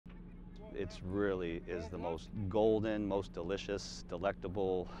It's really is the most golden, most delicious,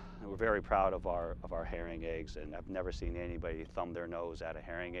 delectable. We're very proud of our herring eggs, and I've never seen anybody thumb their nose at a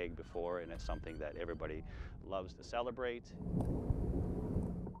herring egg before, and it's something that everybody loves to celebrate.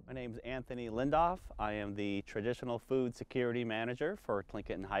 My name is Anthony Lindoff. I am the Traditional Food Security Manager for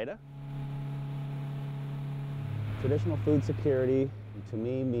Tlingit Haida. Traditional food security to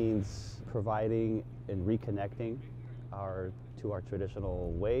me means providing and reconnecting to our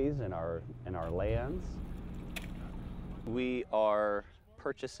traditional ways and our lands. We are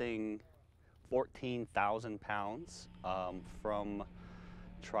purchasing 14,000 pounds from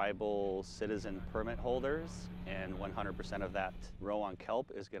tribal citizen permit holders, and 100% of that row on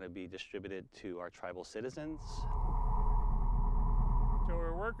kelp is going to be distributed to our tribal citizens. So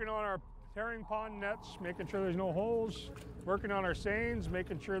we're working on our herring pond nets, making sure there's no holes, working on our seines,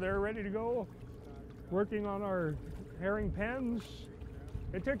 making sure they're ready to go, working on our herring pens.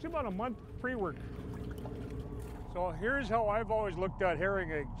 It takes about a month pre-work. So here's how I've always looked at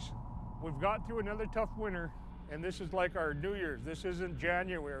herring eggs. We've got through another tough winter, and this is like our New Year's. This isn't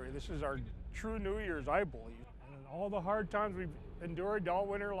January. This is our true New Year's, I believe. And all the hard times we've endured all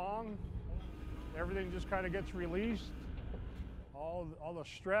winter long, everything just kind of gets released. All the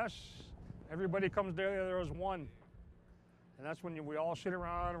stress, everybody comes together as one. And that's when we all sit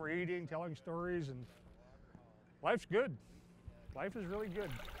around, we're eating, telling stories, and life's good. Life is really good.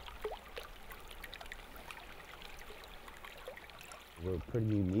 We're pretty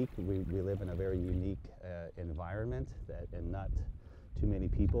unique. We live in a very unique environment and not too many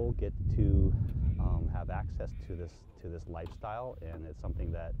people get to have access to this lifestyle, and it's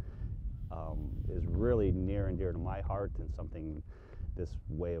something that is really near and dear to my heart, and something, this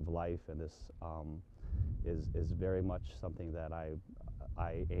way of life, and this is very much something that I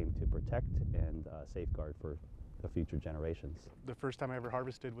aim to protect and safeguard for the future generations. The first time I ever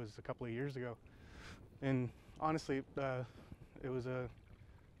harvested was a couple of years ago, and honestly, it was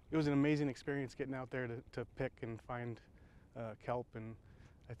an amazing experience getting out there to pick and find kelp, and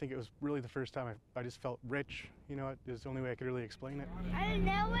I think it was really the first time I just felt rich. You know, it was the only way I could really explain it. I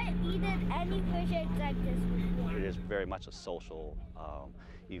never eaten any fish eggs like this before. It is very much a social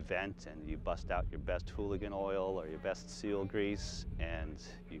event, and you bust out your best hooligan oil or your best seal grease, and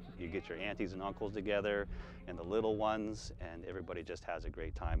you get your aunties and uncles together and the little ones, and everybody just has a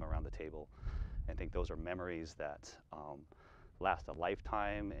great time around the table. I think those are memories that last a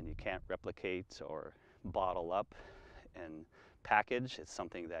lifetime, and you can't replicate or bottle up and package. It's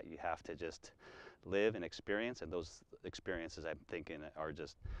something that you have to just live and experience, and those experiences, I'm thinking, are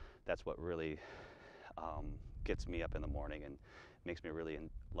just, that's what really gets me up in the morning and makes me really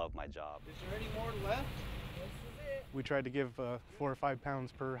love my job. Is there any more left? This is it. We tried to give 4 or 5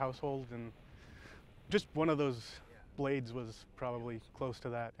 pounds per household, and just one of those blades was probably close to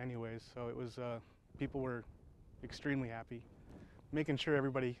that anyways, so it was, people were extremely happy. Making sure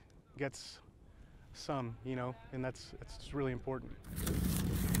everybody gets some, you know, and that's really important.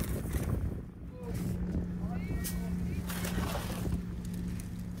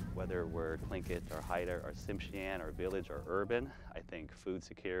 Whether we're Tlingit or Haida or Tsimshian or village or urban, I think food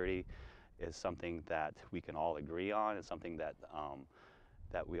security is something that we can all agree on, and something that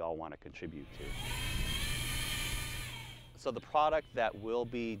that we all want to contribute to. So the product that we'll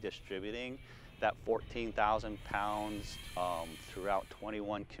be distributing, that 14,000 pounds throughout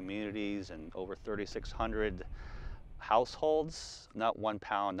 21 communities and over 3,600 households, not 1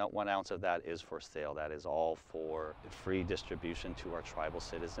 pound, not 1 ounce of that is for sale. That is all for free distribution to our tribal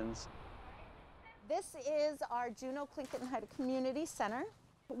citizens. This is our Gunalchéesh Haida Community Center.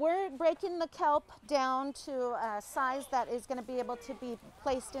 We're breaking the kelp down to a size that is going to be able to be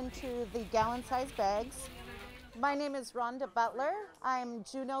placed into the gallon-sized bags. My name is Rhonda Butler. I'm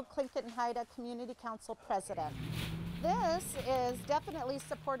Gunalchéesh Haida Community Council President. This is definitely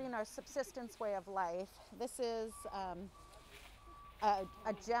supporting our subsistence way of life. This is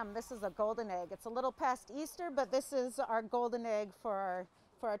a gem. This is a golden egg. It's a little past Easter, but this is our golden egg for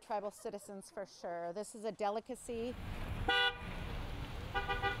our tribal citizens for sure. This is a delicacy.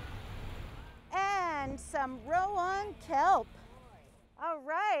 And some row-on kelp. All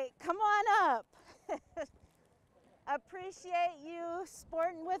right, come on up. Appreciate you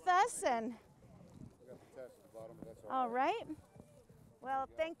sporting with us, and all right. Well,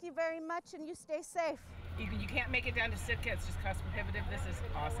 thank you very much, and you stay safe. You can't make it down to Sitka. It's just cost prohibitive. This is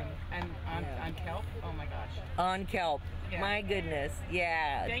awesome. And on kelp, oh my gosh. On kelp, Yeah. my goodness,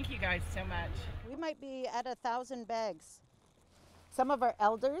 yeah. Thank you guys so much. We might be at 1,000 bags. Some of our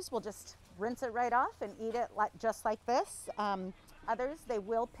elders will just rinse it right off and eat it just like this. Others, they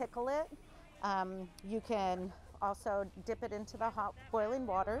will pickle it. You can also dip it into the hot boiling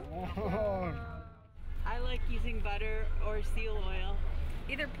water. I like using butter or seal oil.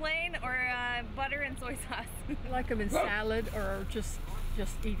 Either plain or butter and soy sauce. I like them in salad or just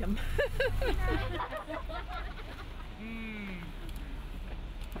eat them.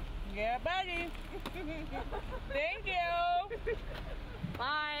 Yeah, buddy. Thank you.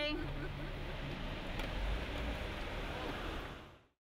 Bye.